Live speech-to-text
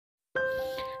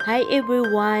Hi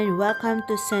everyone, welcome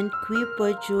to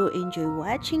Sant-Ke-Portrieux. Enjoy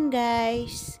watching,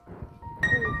 guys.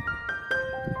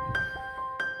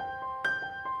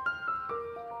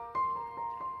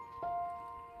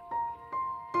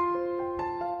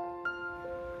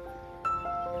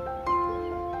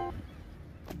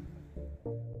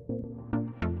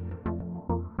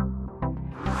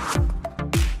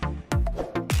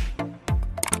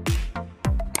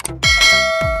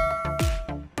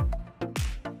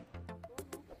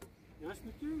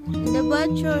 The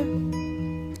butcher.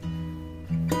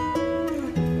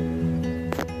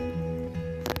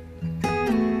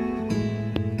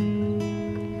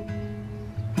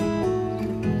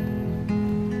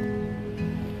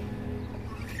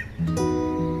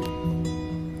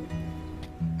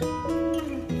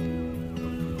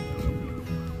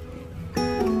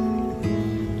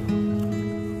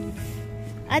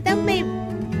 Atang may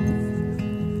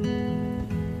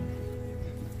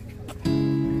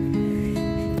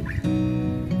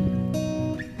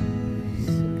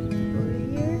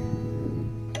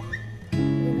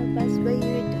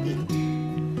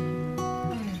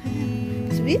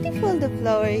beautiful the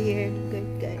flower here.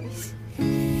 Good, guys.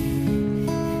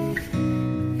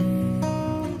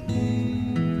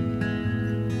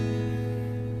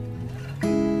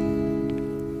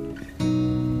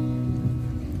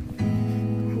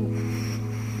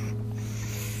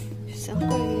 So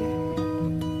clear.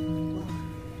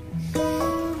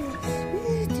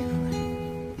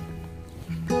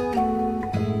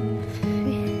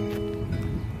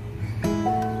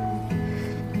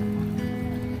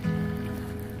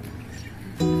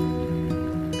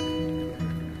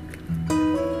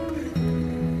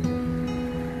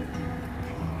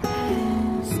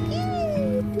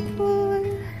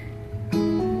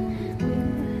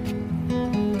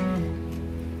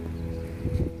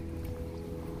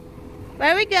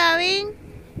 Where are we going?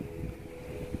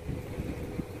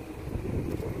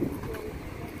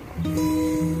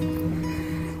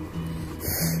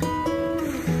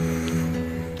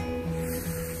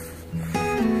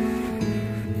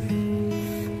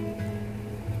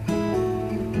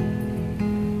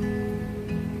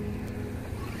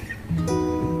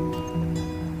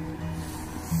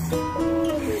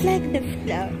 I like the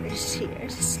flowers here.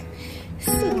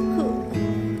 So cool.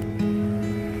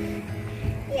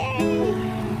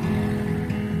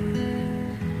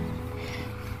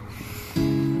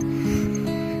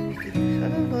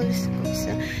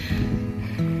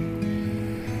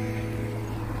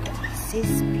 This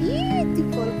is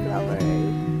beautiful flower.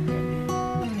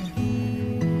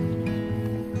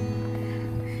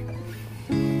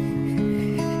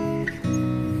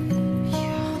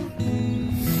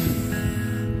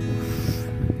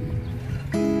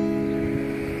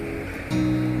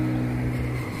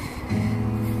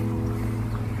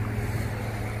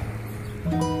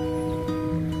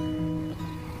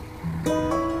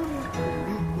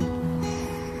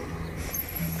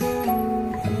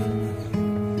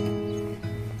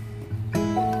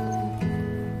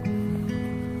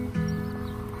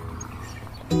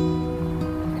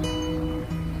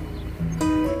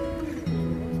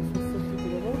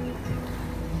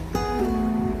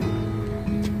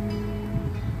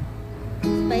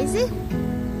 Spicy?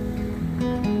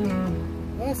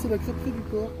 Ah, c'est la crêperie du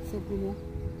porc, tout simplement.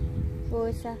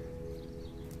 Oh, ça.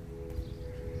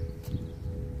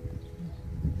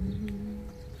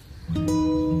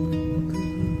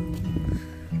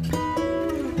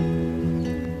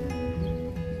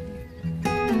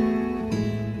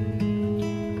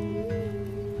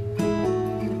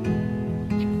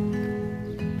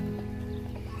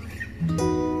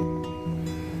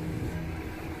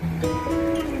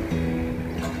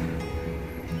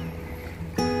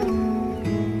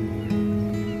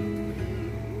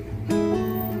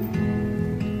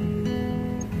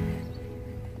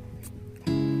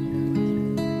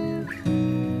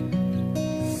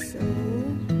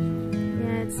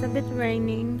 It's a bit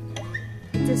raining.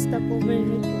 Just stop over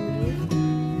here.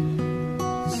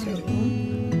 So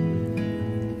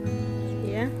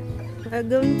yeah, we're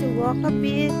going to walk a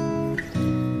bit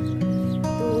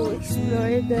to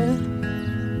explore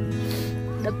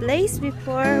the place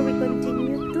before we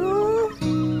continue to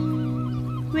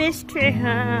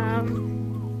Westerham.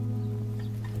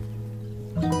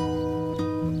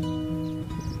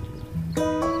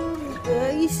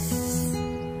 Guys,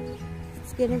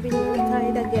 it's gonna be low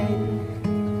tide again.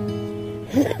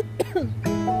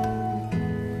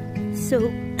 So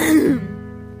the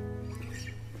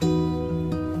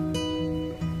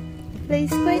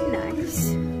place is quite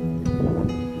nice.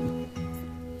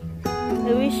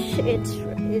 I wish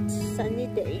it's sunny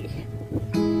day.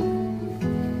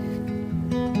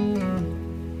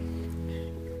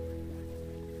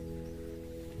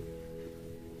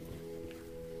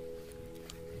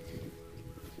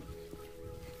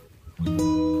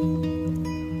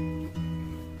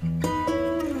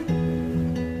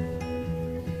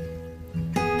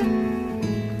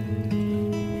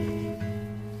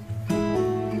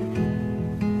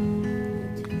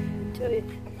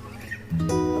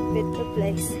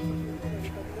 guys.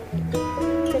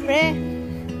 Siyempre,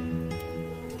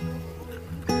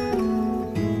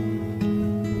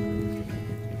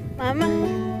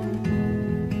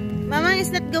 Mama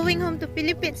is not going home to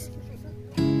Philippines.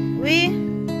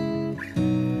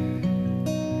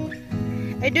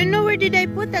 I don't know where did I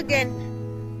put again.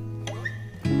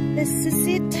 This is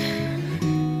it.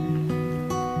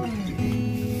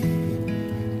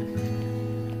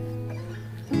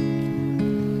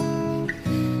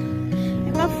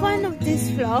 I'm a fan of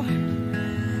this flower.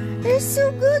 They're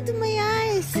so good to my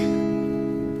eyes.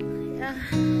 Yeah.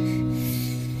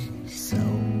 So.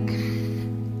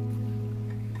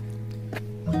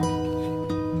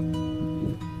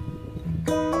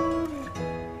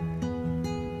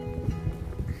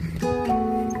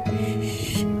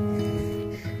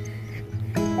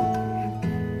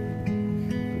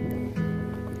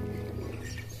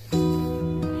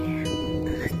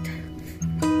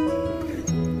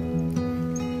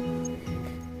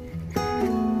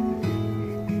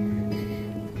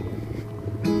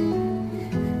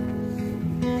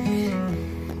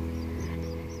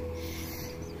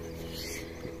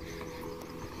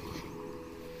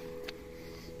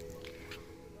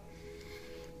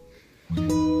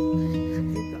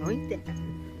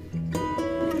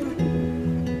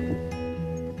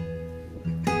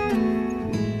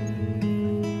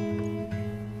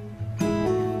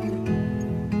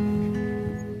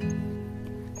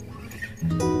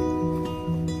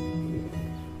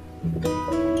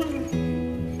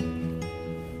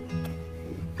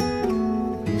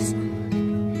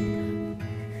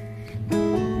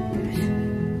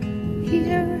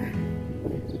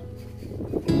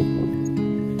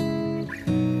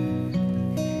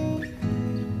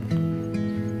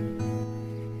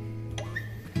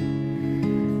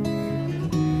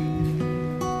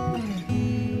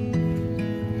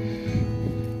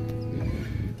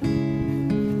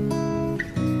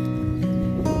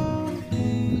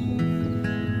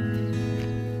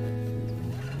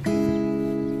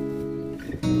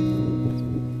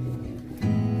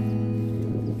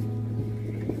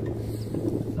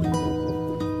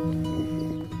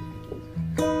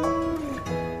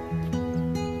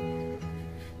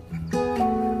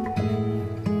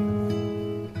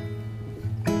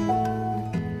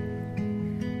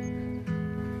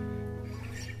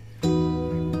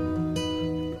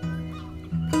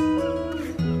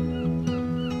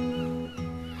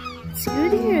 It's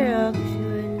good here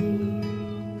actually.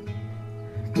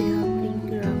 They have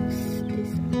pink rocks.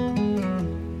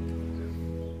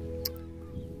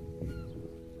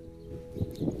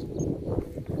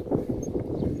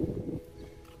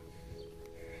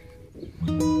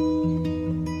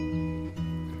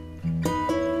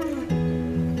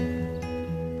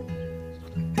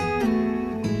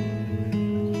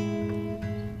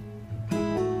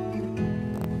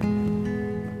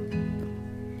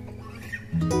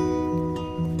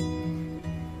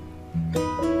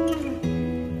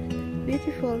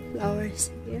 Beautiful flowers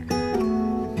here.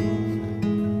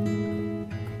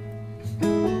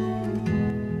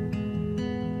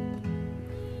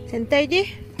 Saint-Quay?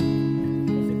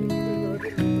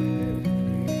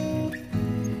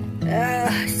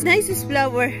 It's nicest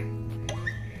flower.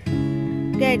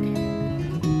 Good.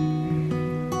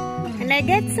 Can I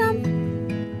get some?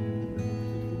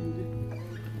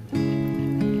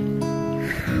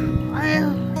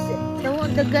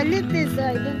 The galit is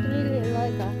I don't really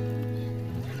like that.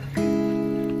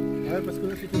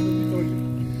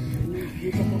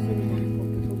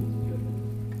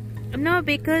 No,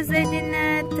 because I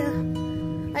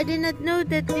did not know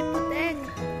that they put egg.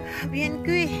 Bien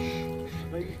cuit.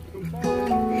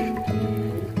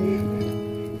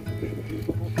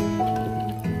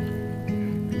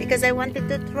 Because I wanted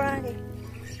to try.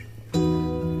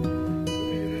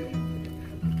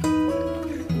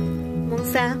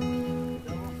 Mungsa.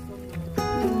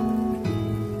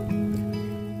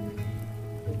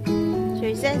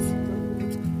 Choices.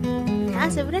 Ah,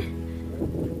 sobre.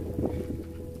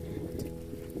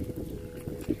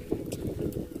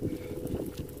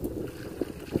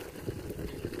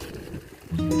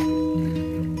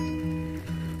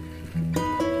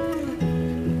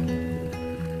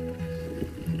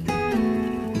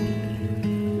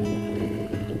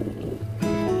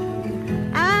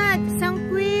 Ah,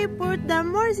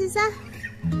 Saint-Quay-Portrieux, c'est ça?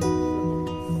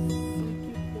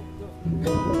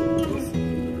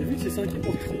 C'est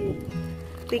Saint-Quay-Portrieux.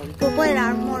 Pourquoi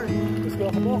l'Armor? Parce que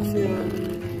l'Armor, c'est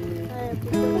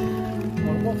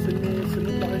l'Armor, c'est le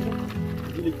nom de la région.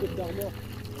 On dit les Côtes-d'Armor.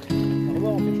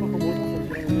 Armor, en fait, je crois qu'en breton, ça veut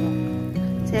dire rien.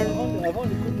 Avant,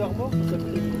 les Côtes-d'Armor, ça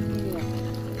s'appelait les Côtes-d'Armor.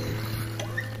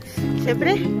 C'est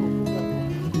vrai?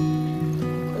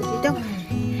 Oh, dis donc.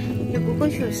 ko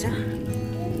shoes ah.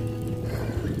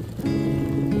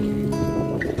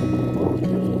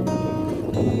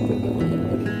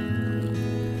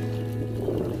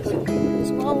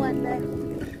 Small one there.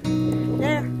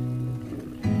 There.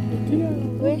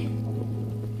 Wait.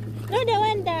 No, the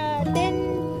one, the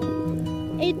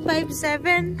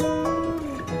 10857.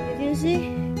 Did you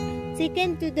see?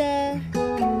 Second to the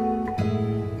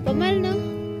Kamal, no?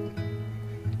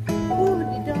 Oh,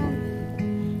 dito.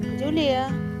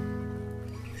 Julia.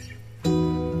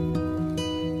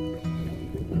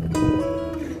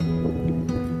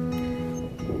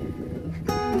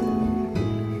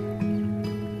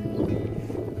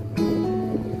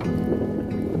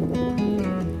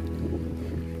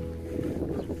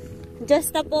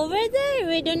 Just stop over there.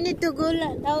 We don't need to go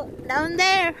down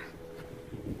there.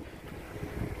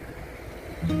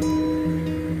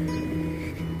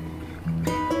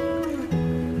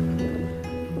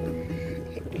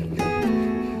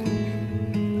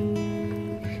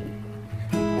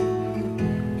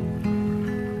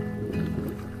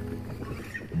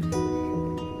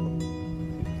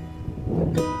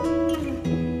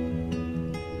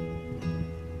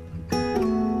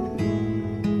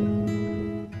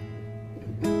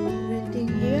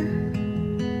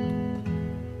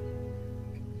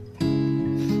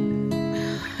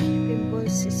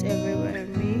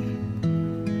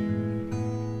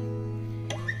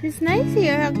 It's nice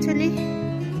here actually,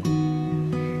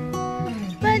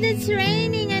 but it's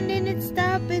raining and then it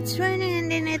stopped. It's raining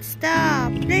and then it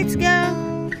stopped. Let's go.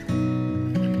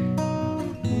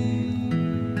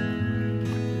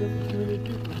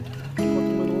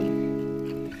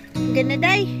 I'm gonna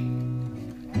die.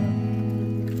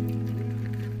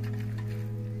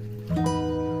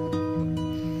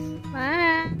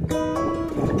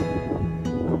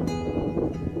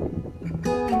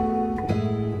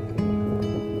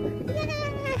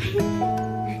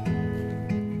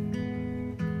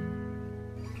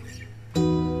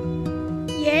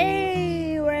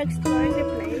 Yay! We're exploring the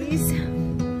place.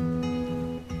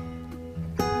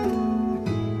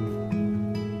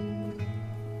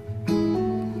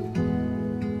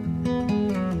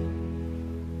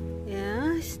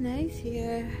 Yeah, it's nice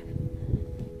here.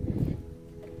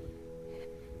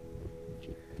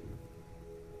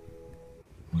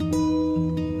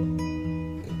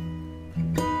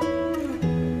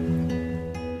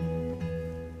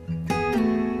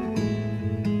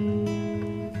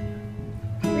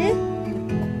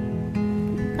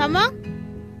 Come on.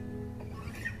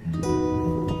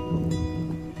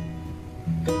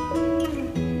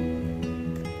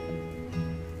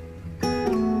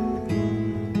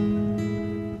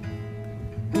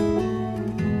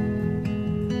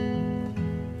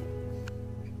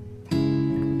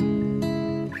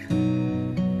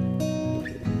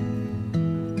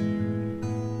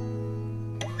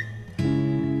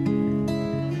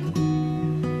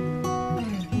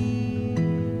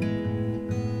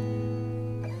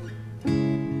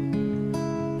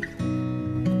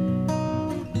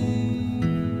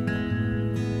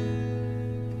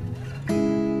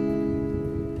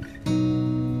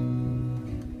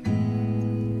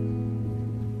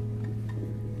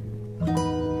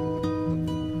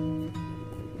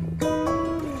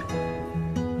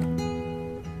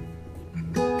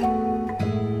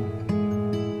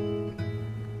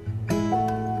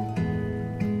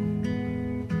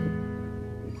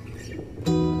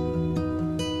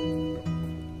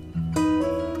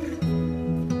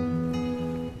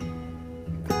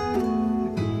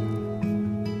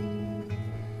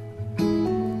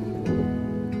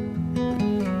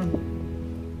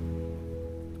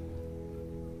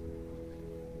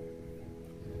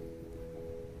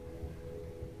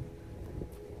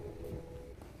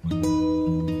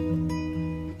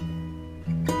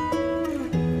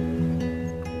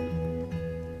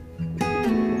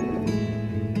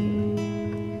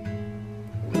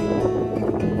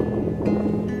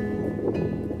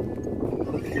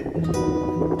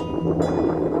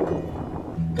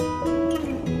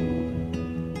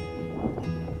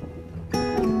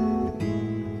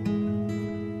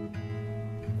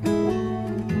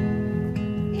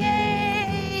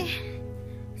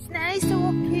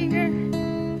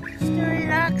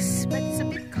 But it's a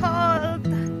bit cold.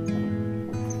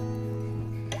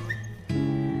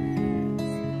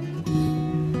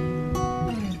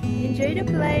 Enjoy the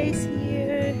place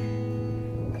here.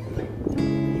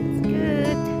 It's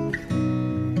good.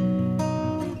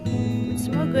 It's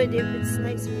more good if it's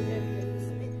nice weather.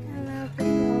 I love the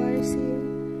flowers here.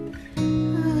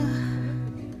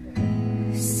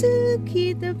 So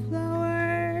cute, the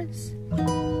flowers.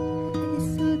 It's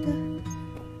so the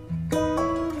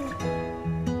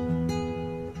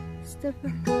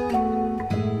stuff.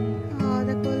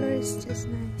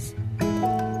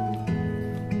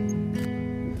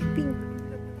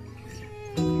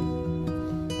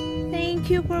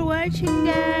 you for watching,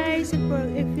 guys.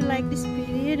 And if you like this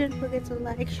video, don't forget to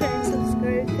like, share, and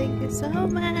subscribe. Thank you so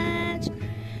much.